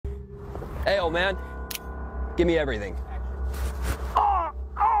Hey, old man. Give me everything.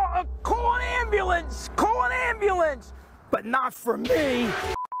 Call an ambulance! Call an ambulance! But not for me!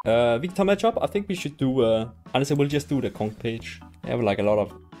 Viktor matchup, I think we should do, honestly we'll just do the conk page. We have like a lot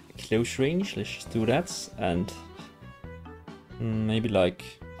of close range, let's just do that. And maybe like,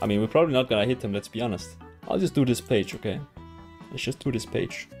 I mean we're probably not gonna hit him, let's be honest. I'll just do this page, okay? Let's just do this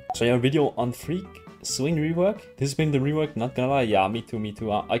page. So yeah, video on Freak, Swain rework. This has been the rework, not gonna lie. Yeah, me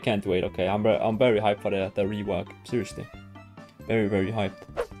too. I can't wait, okay? I'm very hyped for the rework, seriously. Very hyped.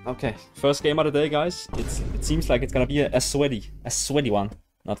 Okay, first game of the day, guys. It seems like it's gonna be a sweaty one.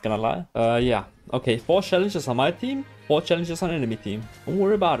 Not gonna lie. Yeah. Okay, 4 challenges on my team, 4 challenges on enemy team. Don't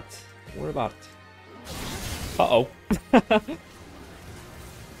worry about it. Don't worry about it. Uh-oh.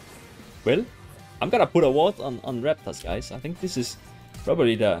 Well, I'm gonna put a ward on Raptors, guys. I think this is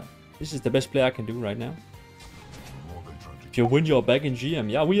probably the best play I can do right now. If you win, you're back in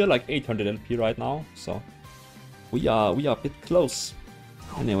GM. Yeah, we are like 800 LP right now, so we are a bit close.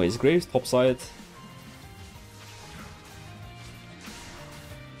 Anyways, Graves topside.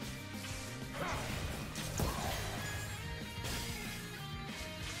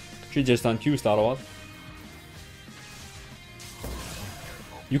 She just done Q start or what?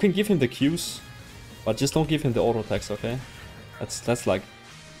 You can give him the Qs, but just don't give him the auto attacks, okay? That's like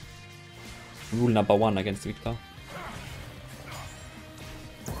rule number 1 against Viktor.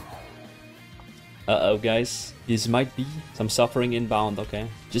 Uh-oh, guys. This might be some suffering inbound, okay?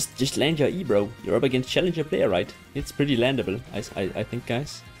 Just land your E, bro. You're up against Challenger player, right? It's pretty landable, I think,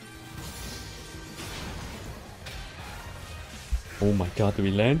 guys. Oh my god,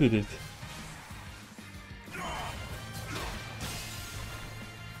 we landed it.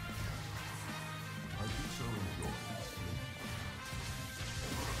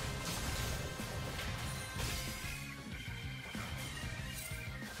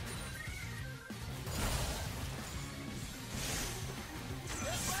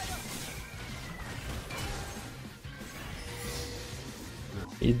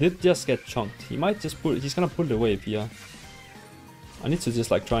 He did just get chunked. He might just pull. He's gonna pull the wave here. I need to just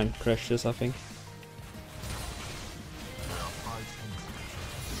like try and crash this, I think.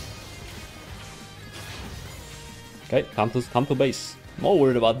 Okay, time to base. More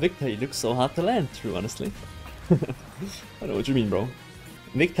worried about Viktor. He looks so hard to land through, honestly. I know what you mean, bro.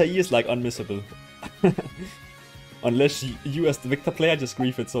 Viktor E is like unmissable. Unless you as the Viktor player just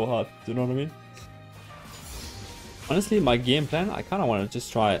grief it so hard. Do you know what I mean? Honestly, my game plan, I kind of want to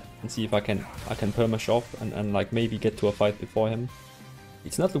just try it and see if I can perma shove and like maybe get to a fight before him.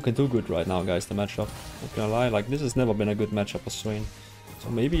 It's not looking too good right now, guys, the matchup. Not gonna lie, like this has never been a good matchup for Swain.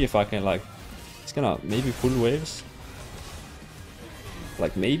 So maybe if I can like, it's gonna maybe pull waves.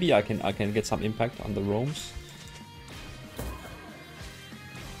 Like maybe I can get some impact on the roams.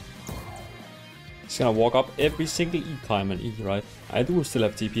 It's gonna walk up every single E time and E, right? I do still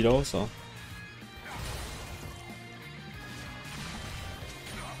have TP though, so.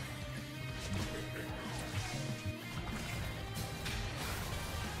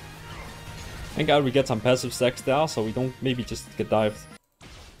 Thank god we get some passive stacks there, so we don't maybe just get dived.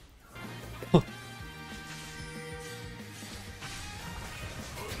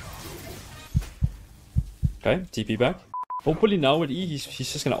 Okay, TP back. Hopefully now with E, he's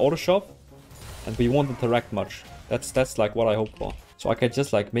just gonna auto shove, and we won't interact much. That's like what I hope for. So I can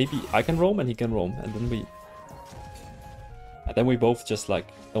just like maybe I can roam and he can roam, and then we both just like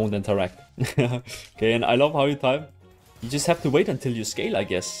don't interact. Okay, and I love how you type. You just have to wait until you scale, I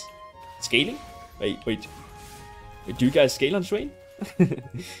guess. Scaling? Wait, do you guys scale on Swain? I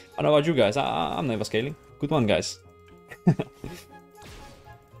don't know about you guys. I'm never scaling. Good one, guys.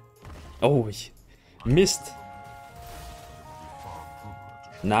 Oh, missed.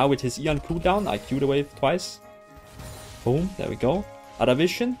 Now with his Eon cooldown, I Q the wave twice. Boom, there we go. Out of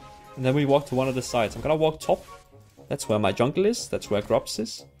vision, and then we walk to one of the sides. I'm gonna walk top. That's where my jungle is. That's where Grubs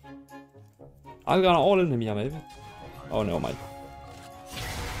is. I'm gonna all in him here, maybe. Oh no, my.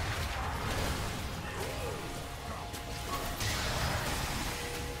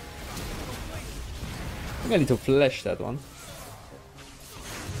 I need to flash that one.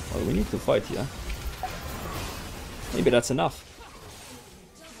 Oh, we need to fight here. Maybe that's enough.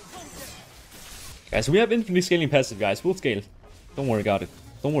 Guys, we have infinitely scaling passive, guys. We'll scale. Don't worry about it.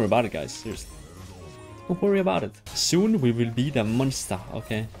 Don't worry about it, guys. Seriously. Don't worry about it. Soon we will be the monster,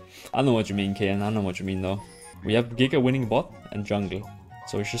 okay? I know what you mean, Kayan. I know what you mean, though. We have Giga winning bot and jungle.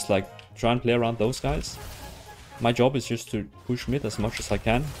 So it's just like, try and play around those guys. My job is just to push mid as much as I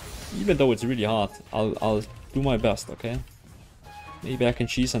can. Even though it's really hard, I'll do my best, okay? Maybe I can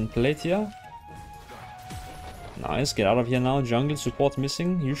cheese and plate here. Nice, get out of here now. Jungle support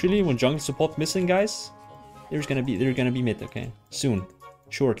missing. Usually when jungle support missing, guys, they're gonna be mid, okay? Soon.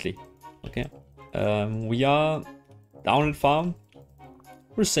 Shortly. Okay. We are down at farm.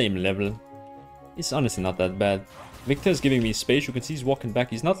 We're same level. It's honestly not that bad. Viktor is giving me space. You can see he's walking back.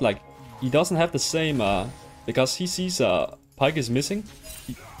 He's not like... He doesn't have the same... because he sees Pyke is missing.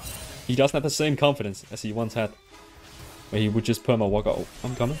 He doesn't have the same confidence as he once had. Where he would just perma walk out. Oh,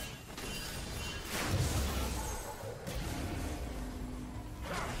 I'm coming.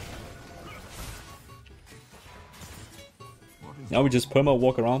 Now we just perma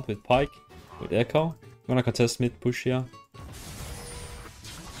walk around with Pyke, with Echo. I'm gonna contest mid push here.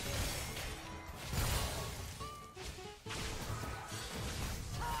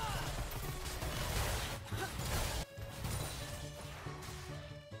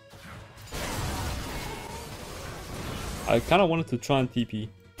 I kinda wanted to try and TP.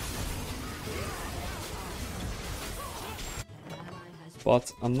 But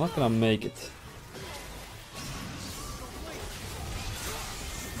I'm not gonna make it.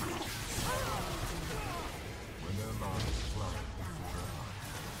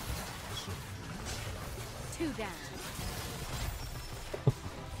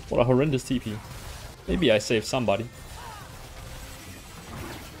 What a horrendous TP. Maybe I saved somebody.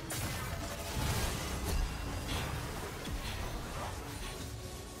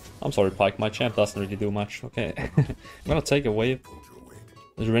 I'm sorry, Pyke, my champ doesn't really do much. Okay, I'm gonna take a wave.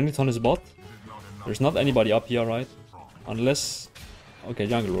 There's Renekton is bot. There's not anybody up here, right? Unless... Okay,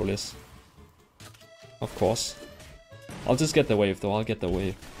 jungle roll is. Of course. I'll just get the wave though, I'll get the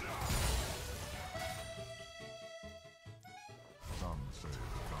wave.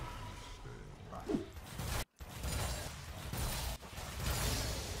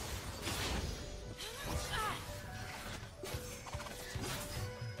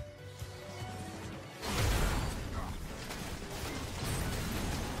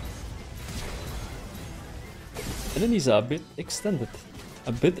 Enemies are a bit extended.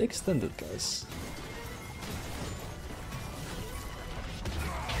 A bit extended, guys.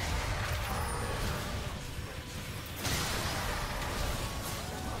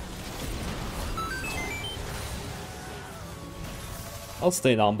 I'll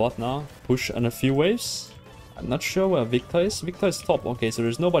stay down bot now. Push on a few waves. I'm not sure where Viktor is. Viktor is top. Okay, so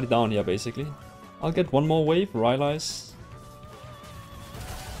there's nobody down here, basically. I'll get one more wave. Rylai's.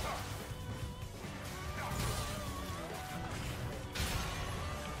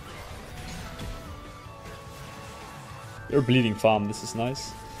 You're bleeding farm, this is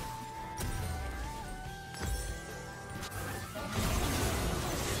nice.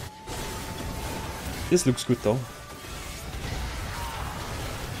 This looks good though.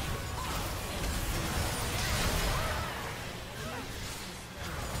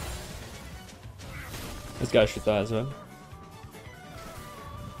 This guy should die as well.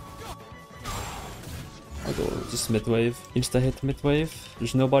 I'll go just mid wave. Insta hit mid wave.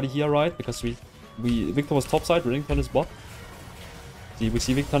 There's nobody here, right? Because Viktor was topside, Renekton is bot. See, we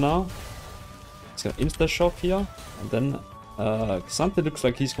see Viktor now. He's gonna insta shop here, and then Xante looks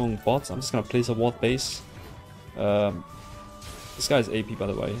like he's going bot. I'm just gonna place a ward base. This guy is AP, by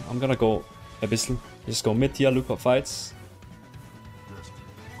the way. I'm gonna go Abyssal. Just go mid here, look for fights.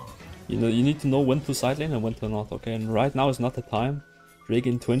 You know, you need to know when to side lane and when to not. Okay, and right now is not the time. Drake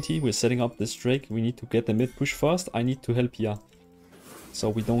in 20. We're setting up this Drake. We need to get the mid push first. I need to help here, so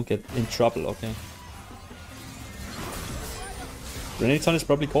we don't get in trouble, okay? Renekton is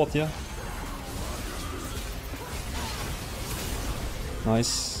probably caught here.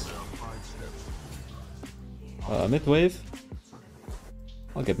 Nice. Mid wave.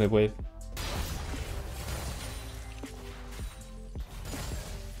 I'll get mid wave.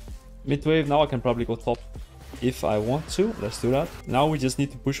 Mid wave, now I can probably go top if I want to. Let's do that. Now we just need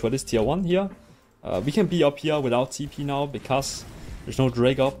to push for this tier 1 here. We can be up here without TP now because there's no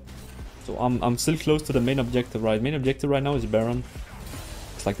Drake up. So I'm still close to the main objective, right? Main objective right now is Baron.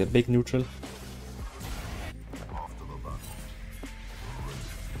 It's like the big neutral.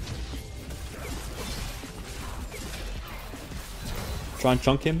 Try and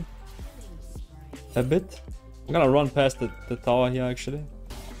chunk him a bit. I'm gonna run past the tower here actually.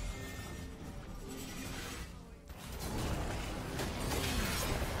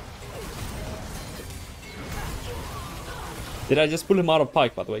 Did I just pull him out of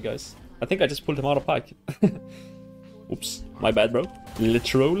Pyke, by the way, guys? I think I just pulled him out of Pyke. Oops, my bad, bro.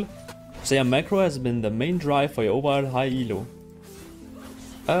 Literal. So yeah, macro has been the main drive for your overall high elo.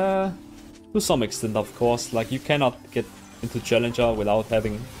 To some extent, of course. Like, you cannot get into Challenger without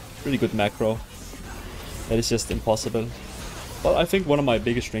having really good macro. That is just impossible. But I think one of my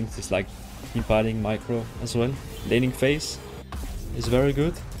biggest strengths is like Team fighting micro as well. Laning phase is very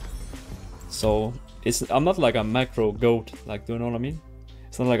good. So I'm not like a macro goat, like, do you know what I mean?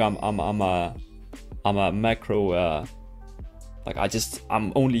 It's not like I'm a macro like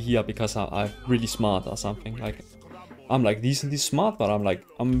I'm only here because I'm really smart or something. Like I'm like decently smart, but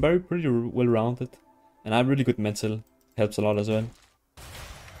I'm pretty well rounded, and I have really good mental. Helps a lot as well.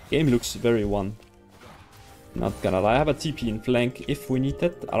 Game looks very one. Not gonna lie, I have a TP in flank if we need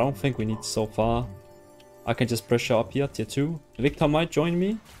it. I don't think we need so far. I can just pressure up here, tier 2. Viktor might join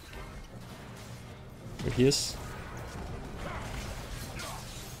me. Here he is.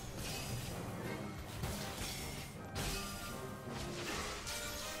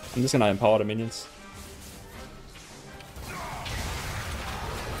 I'm just gonna empower the minions.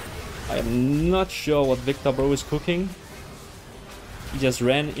 I am not sure what Viktor bro is cooking. He just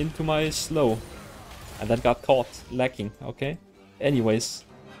ran into my slow. And that got caught lacking, okay? Anyways,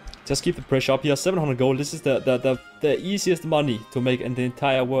 just keep the pressure up here. 700 gold. This is the easiest money to make in the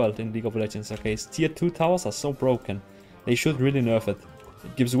entire world in League of Legends, okay? Tier 2 towers are so broken. They should really nerf it.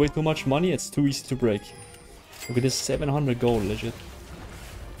 It gives away too much money, it's too easy to break. Look at this 700 gold, legit.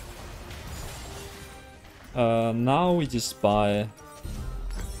 Now we just buy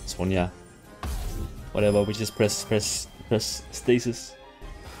this one, yeah. Whatever, we just press stasis.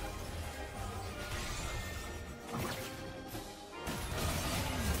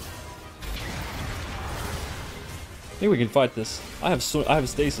 I think we can fight this. I have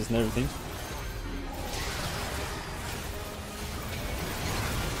stasis and everything.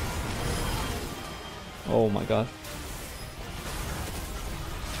 Oh my god.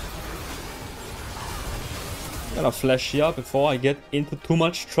 I'm gonna flash here before I get into too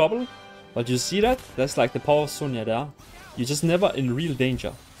much trouble. But you see that? That's like the power of Sonya there. You're just never in real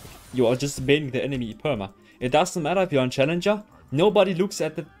danger. You are just baiting the enemy perma. It doesn't matter if you're on Challenger. Nobody looks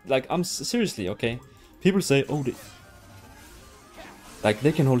at the... Like, seriously, okay? People say, oh,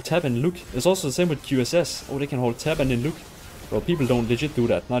 they can hold tab and look. It's also the same with QSS. Oh, they can hold tab and then look. Bro, people don't legit do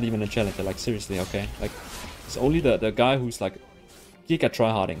that. Not even a Challenger. Like, seriously, okay? Like, it's only the guy who's like giga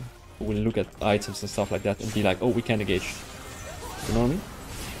tryharding who will look at items and stuff like that and be like, oh, we can't engage. You know what I mean?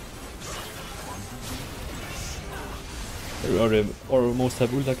 We almost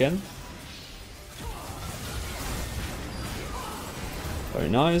have ult again. Very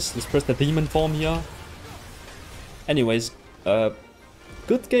nice. Let's press the demon form here. Anyways,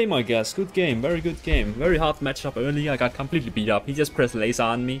 good game, I guess. Good game. Very good game. Very hard matchup early. I got completely beat up. He just pressed laser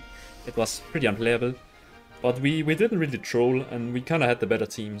on me. It was pretty unplayable. But we didn't really troll, and we kind of had the better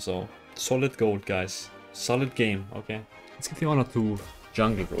team, so... Solid gold, guys. Solid game, okay? Let's give the honor to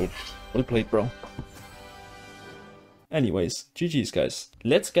jungle, bro. Well played, bro. Anyways, GG's, guys.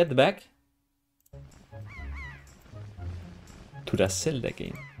 Let's get back to the Zelda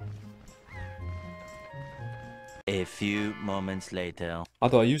game. A few moments later. How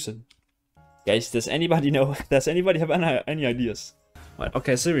do I use it? Guys, does anybody know? Does anybody have any ideas? Right,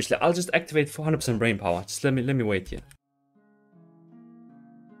 okay, seriously, I'll just activate 400% brain power. Just let me wait here.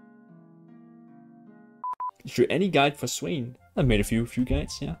 Is there any guide for Swain? I made a few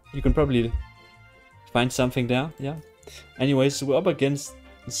guides, yeah. You can probably find something there, yeah. Anyways, so we're up against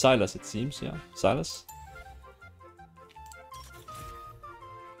Sylas, it seems, yeah. Sylas.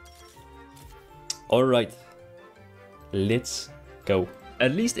 Alright. Let's go.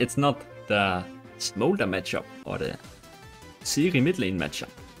 At least it's not the Smolder matchup or the Siri mid lane matchup.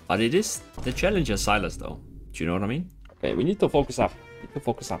 But it is the Challenger Sylas though. Do you know what I mean? Okay, we need to focus up.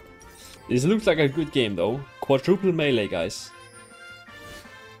 This looks like a good game though. Quadruple melee, guys.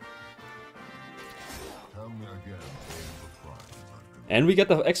 And we get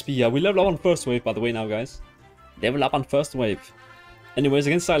the XP here. We level up on first wave, by the way, now, guys. Level up on first wave. Anyways,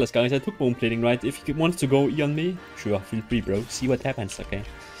 against Sylas, guys, I took bone plating, right? If he wants to go E on me, sure, feel free, bro. See what happens, okay?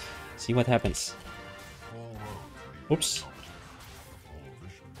 See what happens. Oops.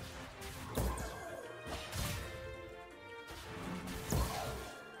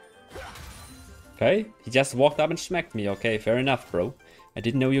 Okay, he just walked up and smacked me. Okay, fair enough, bro. I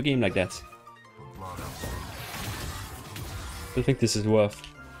didn't know your game like that. I think this is worth.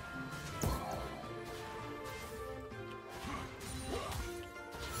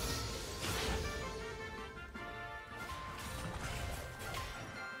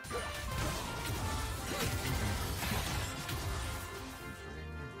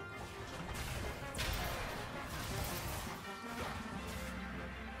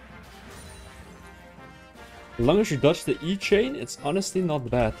 As long as you dodge the E-chain, it's honestly not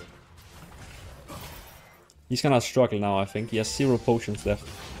bad. He's gonna struggle now, I think. He has 0 potions left.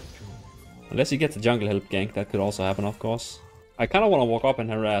 Unless he gets a jungle help gank, that could also happen, of course. I kind of want to walk up and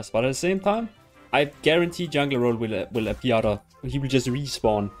harass, but at the same time, I guarantee Jungler Roll will appear out of... He will just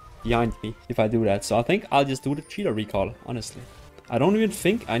respawn behind me if I do that. So I think I'll just do the cheater recall, honestly. I don't even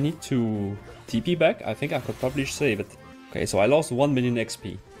think I need to TP back. I think I could probably save it. Okay, so I lost 1 million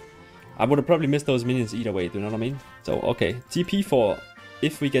XP. I would have probably missed those minions either way, do you know what I mean? So, okay, TP for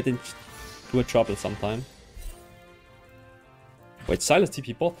if we get into a trouble sometime. Wait, Sylas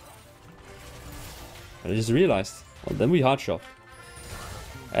TP bot. I just realized. Well, then we hard shot.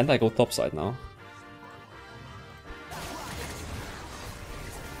 And I go topside now.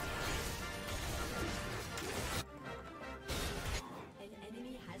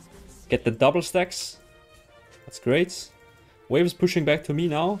 Get the double stacks. That's great. Wave is pushing back to me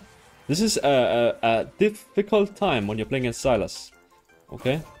now. This is a difficult time when you're playing against Sylas.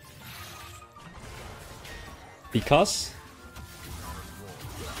 Okay? Because...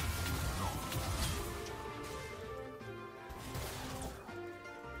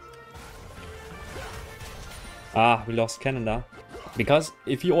 Ah, we lost cannon there. Because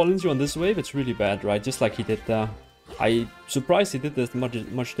if he all-ins you on this wave, it's really bad, right? Just like he did there. I'm surprised he did this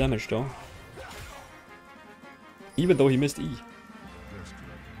much damage though. Even though he missed E.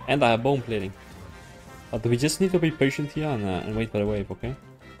 And I have bone plating. But we just need to be patient here and wait for the wave, okay?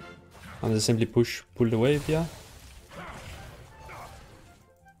 I'm just simply pull the wave here.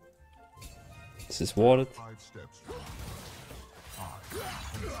 This is warded.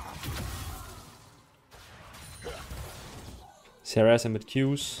 Harass him with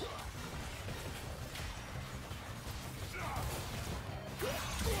Qs.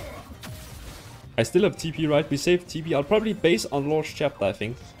 I still have TP, right? We saved TP. I'll probably base on Lord's Chapter, I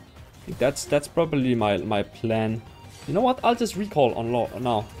think. That's probably my plan. You know what? I'll just recall on Lord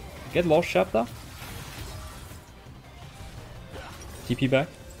now. Get Lord's Chapter. TP back.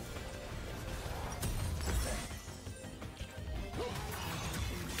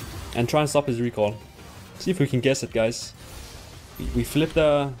 And try and stop his recall. See if we can guess it, guys. We flipped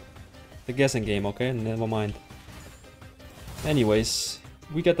the guessing game, okay? Never mind. Anyways,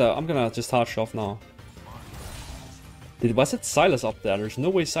 we get the... I'm gonna just hard shove now. Was it Sylas up there? There's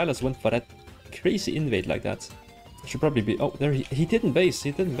no way Sylas went for that crazy invade like that. Should probably be... Oh, there he didn't base.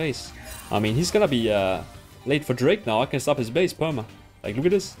 He didn't base. I mean, he's gonna be late for Drake now. I can stop his base perma. Like, look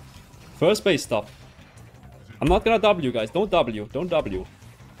at this. First base stop. I'm not gonna W, guys. Don't W. Don't W.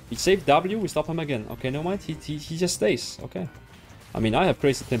 He saved W. We stop him again. Okay, no mind. He just stays. Okay. I mean, I have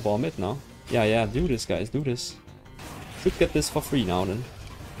crazy tempo on mid now. Yeah, do this, guys, do this. Should get this for free now, then.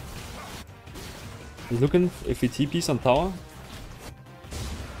 He's looking if he TPs on tower.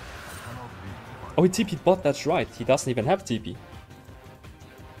 Oh, he TP'd bot, that's right. He doesn't even have TP.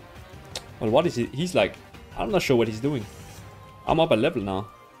 Well, what is he? He's like... I'm not sure what he's doing. I'm up a level now.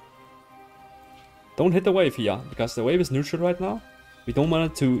 Don't hit the wave here, because the wave is neutral right now. We don't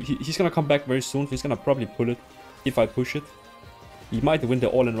want it to... He's gonna come back very soon, so he's gonna probably pull it if I push it. He might win the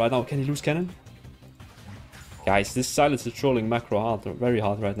all-in right now. Can he lose cannon? Guys, this Sylas is trolling macro hard, very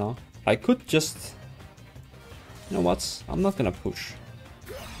hard right now. I could just... You know what? I'm not gonna push.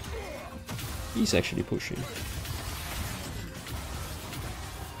 He's actually pushing.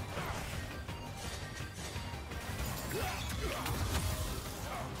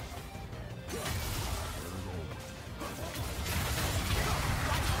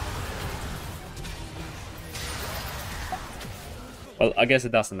 Well, I guess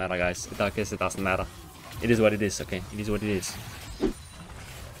it doesn't matter, guys. I guess it doesn't matter. It is what it is, okay? It is what it is.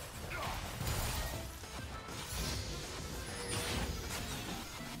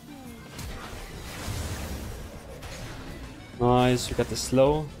 Nice, we got the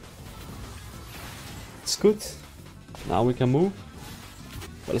slow. It's good. Now we can move.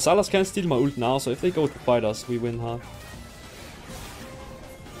 Well, Sylas can't steal my ult now, so if they go to fight us, we win hard.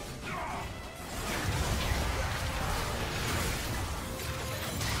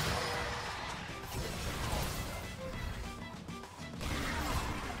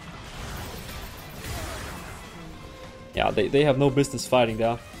 Yeah, they have no business fighting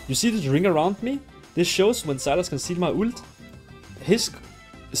there. You see this ring around me? This shows when Sylas can steal my ult. His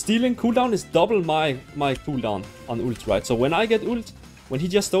stealing cooldown is double my cooldown on ult, right? So when I get ult, when he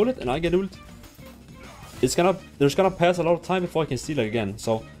just stole it and I get ult, there's gonna pass a lot of time before I can steal it again.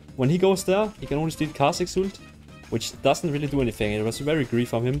 So when he goes there, he can only steal Kha'Zix's ult, which doesn't really do anything. It was very greedy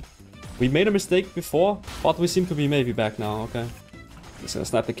from him. We made a mistake before, but we seem to be maybe back now, okay. He's gonna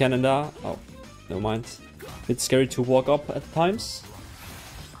snap the cannon there. Oh, never mind. Bit scary to walk up at times.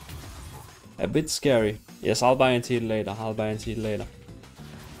 A bit scary. Yes, I'll buy into it later. I'll buy into it later.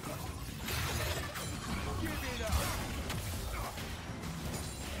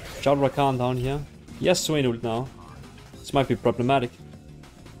 Shout Rakan down here. He has Swain ult now. This might be problematic.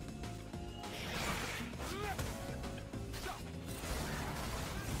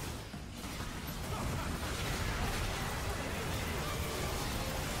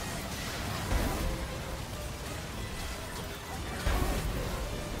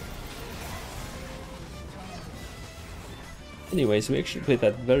 Anyways, we actually played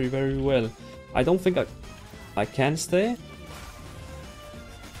that very, very well. I don't think I can stay.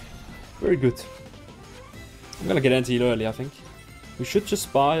 Very good. I'm gonna get anti-heal early, I think. We should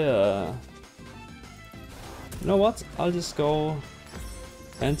just buy you know what? I'll just go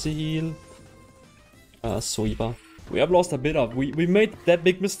anti-heal sweeper. We have lost a bit of... We made that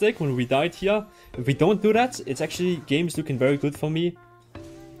big mistake when we died here. If we don't do that, it's actually game's looking very good for me.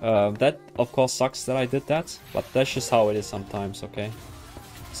 That of course sucks that I did that, but that's just how it is sometimes, okay?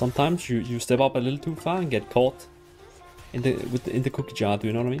 Sometimes you step up a little too far and get caught in the cookie jar, do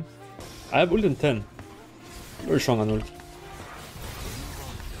you know what I mean? I have ult in 10. Very strong on ult.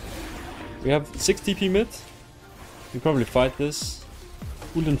 We have 6 TP mid. We probably fight this.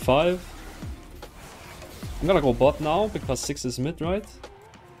 Ult in 5. I'm gonna go bot now because 6 is mid, right?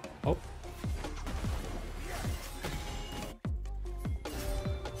 Oh.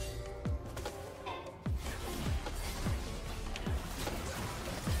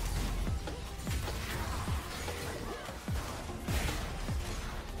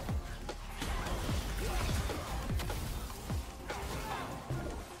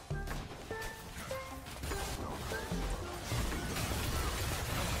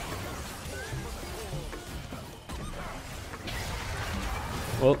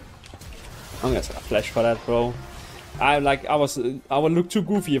 Well, I'm gonna flash for that, bro. I would look too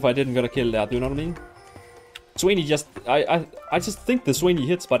goofy if I didn't get a kill there. Do you know what I mean? Swainy just, I just think the Swainy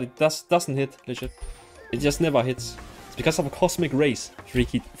hits, but it doesn't hit. Legit, it just never hits. It's because of a cosmic race.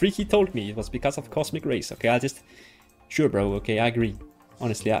 Freaky told me it was because of cosmic race. Okay, sure, bro. Okay, I agree.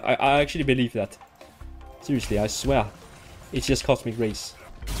 Honestly, I actually believe that. Seriously, I swear, it's just cosmic race.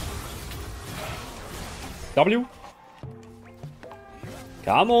 W.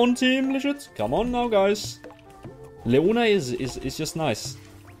 Come on, team, legit. Come on now, guys. Leona is just nice.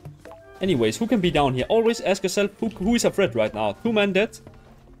 Anyways, who can be down here? Always ask yourself who is a threat right now. 2 man dead.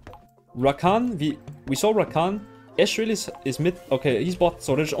 Rakan, we saw Rakan. Ezreal is mid. Okay, he's bot,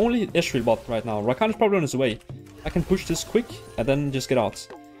 so there's only Ezreal bot right now. Rakan is probably on his way. I can push this quick and then just get out.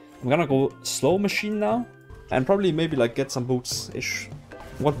 I'm gonna go slow machine now. And probably maybe like get some boots-ish.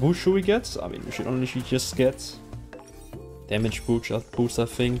 What boost should we get? I mean, we should only just get damage boost, I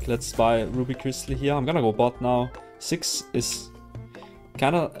think. Let's buy Ruby Crystal here. I'm gonna go bot now. 6 is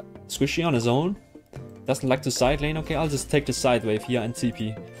kinda squishy on his own. Doesn't like to side lane. Okay, I'll just take the side wave here and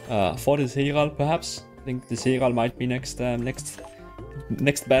TP. For this Herald, perhaps. I think this Herald might be next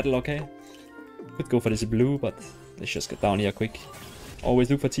battle, okay? Could go for this blue, but let's just get down here quick. Always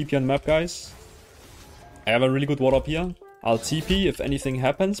look for TP on map, guys. I have a really good ward up here. I'll TP if anything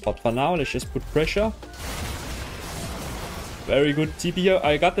happens, but for now, let's just put pressure. Very good TP here.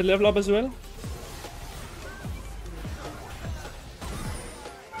 I got the level up as well.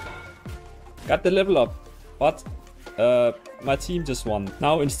 Got the level up, but my team just won.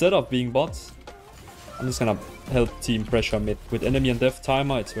 Now, instead of being bot, I'm just gonna help team pressure mid. With enemy and death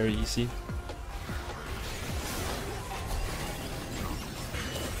timer, it's very easy.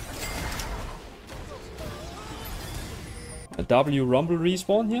 A W Rumble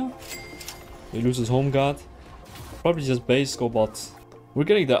respawn here. He loses home guard. Probably just base, go bot. We're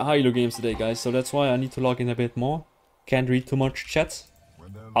getting the high elo games today, guys, so that's why I need to log in a bit more. Can't read too much chat.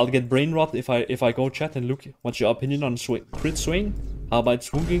 I'll get brain rot if I go chat and look. What's your opinion on crit Swain? How about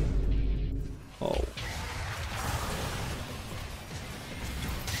swooning? Oh.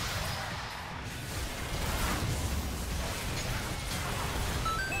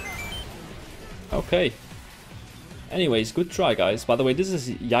 Okay. Anyways, good try, guys. By the way, this is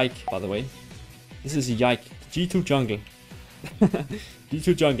Yike, by the way. This is Yike. G2 jungle.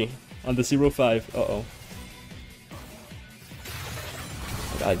 G2 jungle on the 0-5. Uh-oh.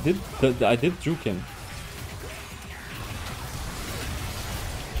 I did juke him.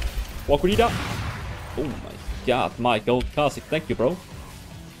 Wakurida. Oh my god, my gold classic. Thank you, bro.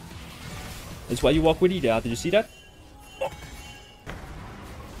 That's why you walk with Ida. Did you see that?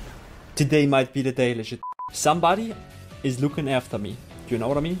 Today might be the day, legit. Somebody is looking after me. Do you know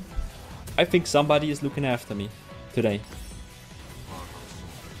what I mean? I think somebody is looking after me today.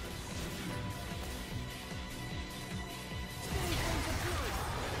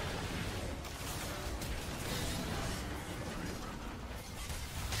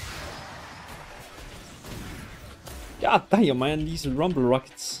 God damn, man, these rumble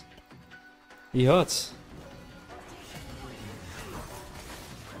rockets. He hurts.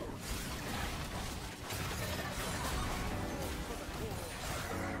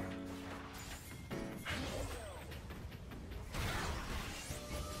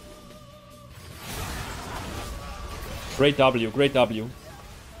 Great W, great W.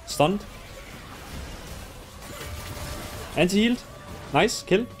 Stunned. Anti-healed. Nice,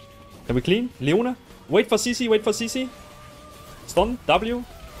 kill. Can we clean? Leona. Wait for CC, wait for CC. Stun, W.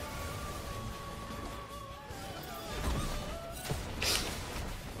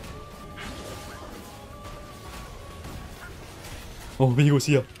 Oh, Vigo's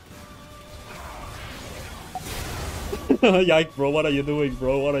here. Yike, bro, what are you doing,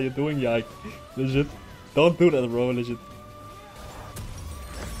 bro? What are you doing, Yike? Legit. Don't do that, bro, legit.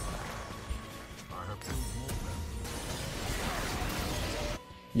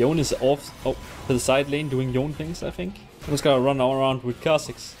 Yone is off to the side lane doing Yone things, I think. I'm just gonna run around with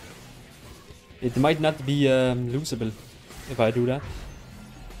Kha'Zix. It might not be losable if I do that.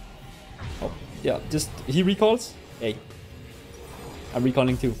 Oh, yeah, just he recalls. Hey, I'm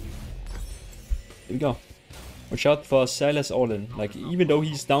recalling too. Here we go. Watch out for Sylas all in. Like, even though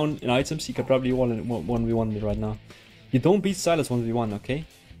he's down in items, he could probably all in 1v1 me right now. You don't beat Sylas 1v1, okay?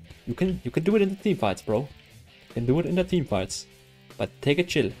 You can do it in the team fights, bro. You can do it in the team fights. But take a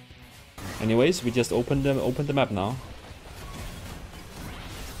chill. Anyways, we just open the map now.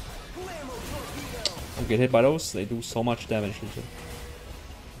 Don't get hit by those, they do so much damage.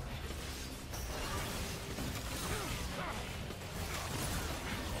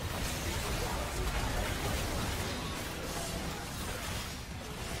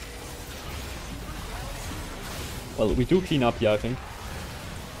 Well, we do clean up here, I think.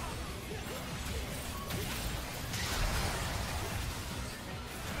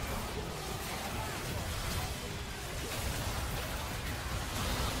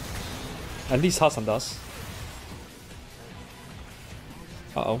 At least Hassan does.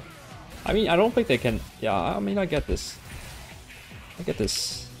 Uh-oh. I mean, I don't think they can... Yeah, I mean, I get this. I get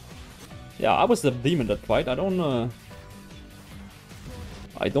this. Yeah, I was the demon that fight. I don't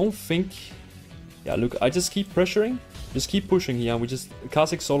think... Yeah, look, I just keep pressuring. Just keep pushing here. We just...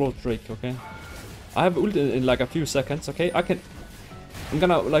 Kha'Zix solo Drake, okay? I have ult in like a few seconds, okay? I'm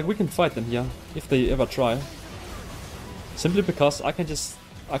gonna... Like, we can fight them here. If they ever try. Simply because I can just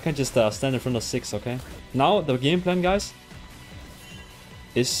stand in front of 6, okay? Now, the game plan, guys,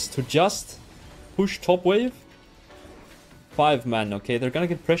 is to just push top wave 5 man, okay? They're gonna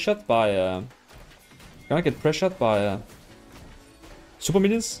get pressured by super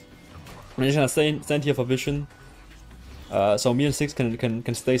minions. I'm just gonna stand here for vision, so me and 6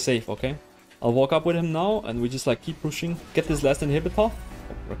 can stay safe, okay? I'll walk up with him now, and we just like keep pushing. Get this last inhibitor. Oh,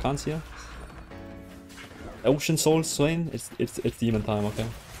 Rakan's here. Ocean Soul Swain. It's demon time, okay?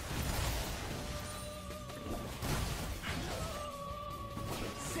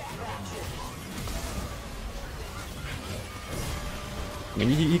 I mean,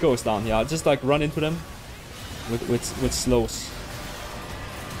 he goes down. Yeah, just like run into them with slows.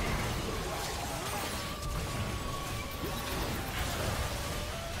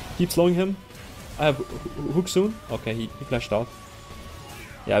 Keep slowing him. I have hook soon. Okay, he flashed out.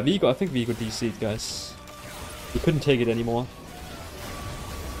 Yeah, Vigo. I think Vigo DC'd, guys. We couldn't take it anymore.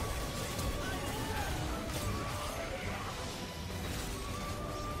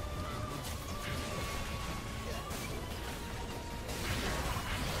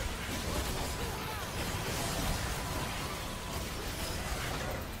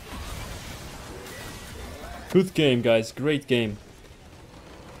 Good game, guys. Great game.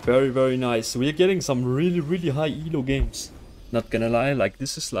 Very, very nice. We're getting some really, really high elo games. Not gonna lie, like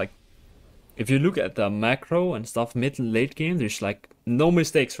this is like... If you look at the macro and stuff mid and late game, there's like no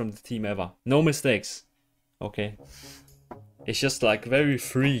mistakes from the team ever. No mistakes. Okay. It's just like very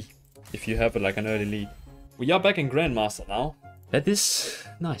free if you have like an early lead. We are back in Grandmaster now. That is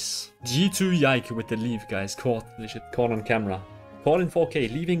nice. G2 Yike with the leave, guys. Caught on camera. Caught in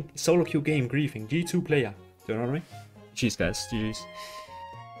 4K, leaving solo queue game griefing. G2 player. Do you know what I mean? Jeez, guys. GG's.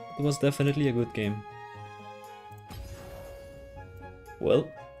 It was definitely a good game. Well,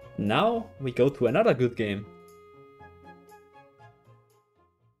 now we go to another good game.